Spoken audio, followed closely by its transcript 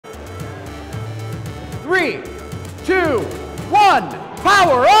3, 2, 1,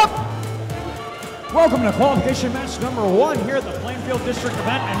 power up! Welcome to qualification match number 1 here at the Plainfield District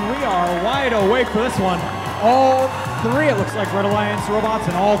event, and we are wide awake for this one. All 3, it looks like, Red Alliance robots,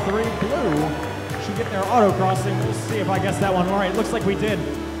 and all 3 blue should get their auto crossing. We'll see if I guessed that one right. It looks like we did.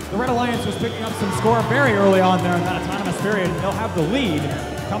 The Red Alliance was picking up some score very early on there in that autonomous period. They'll have the lead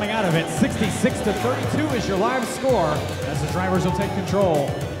coming out of it. 66-32 is your live score as the drivers will take control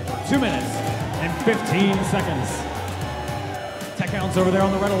for 2 minutes and 15 seconds. Tech hounds over there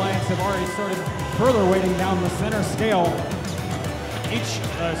on the Red Alliance have already started further weighting down the center scale.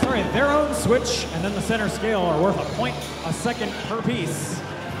 Their own switch and then the center scale are worth a point a second per piece.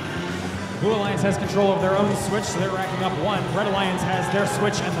 Blue Alliance has control of their own switch, so they're racking up 1. Red Alliance has their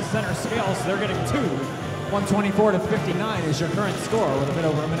switch and the center scale, so they're getting 2. 124-59 is your current score with a bit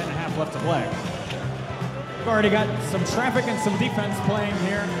over a minute and a half left to play. We've already got some traffic and some defense playing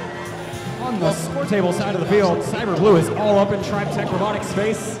here. On the score table side of the field, Cyber Blue is all up in TribeTech Robotics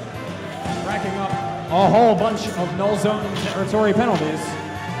space, racking up a whole bunch of null zone territory penalties.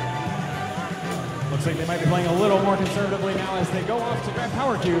 Looks like they might be playing a little more conservatively now as they go off to grab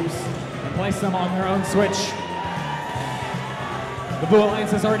power cubes and place them on their own switch. The Blue Alliance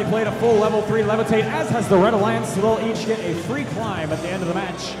has already played a full level 3 levitate, as has the Red Alliance, so they'll each get a free climb at the end of the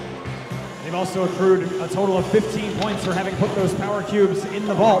match. They've also accrued a total of 15 points for having put those power cubes in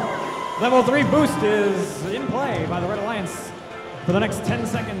the vault. Level 3 boost is in play by the Red Alliance. For the next 10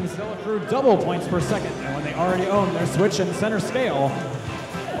 seconds, they'll accrue double points per second, and when they already own their switch and center scale,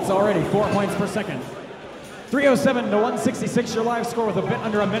 it's already 4 points per second. 307-166, your live score with a bit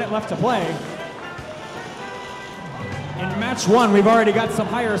under a minute left to play. In match 1, we've already got some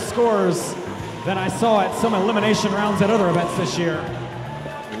higher scores than I saw at some elimination rounds at other events this year.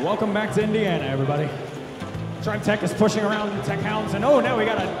 Welcome back to Indiana, everybody. TribeTech is pushing around the Tech Hounds, and oh, now we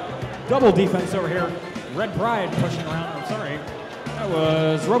got a double defense over here. Red Pride pushing around, I'm sorry. That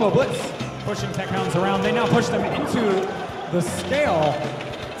was Robo Blitz pushing Tech Hounds around. They now push them into the scale.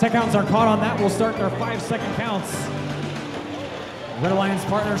 Tech Hounds are caught on that, will start their 5-second counts. Red Alliance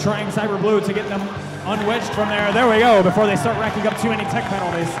partner trying Cyber Blue to get them unwedged from there. There we go, before they start racking up too many tech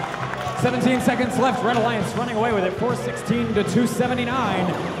penalties. 17 seconds left, Red Alliance running away with it, 416-279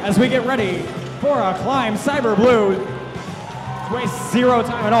 as we get ready for a climb. Cyber Blue wastes 0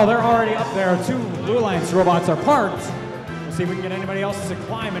 time at all. They're already up there. 2 Blue Alliance robots are parked. We'll see if we can get anybody else to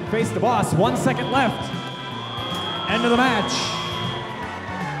climb and face the boss. 1 second left. End of the match.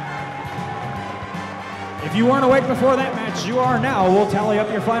 If you weren't awake before that match, you are now. We'll tally up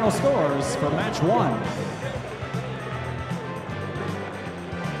your final scores for match 1.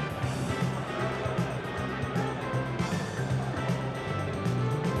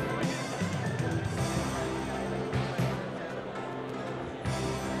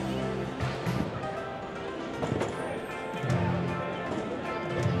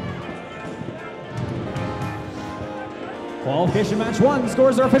 Qualification match 1,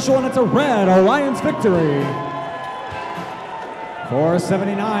 scores are official, and it's a Red Alliance victory.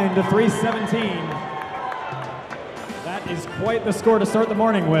 479-317. That is quite the score to start the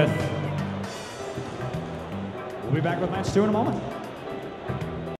morning with. We'll be back with match 2 in a moment.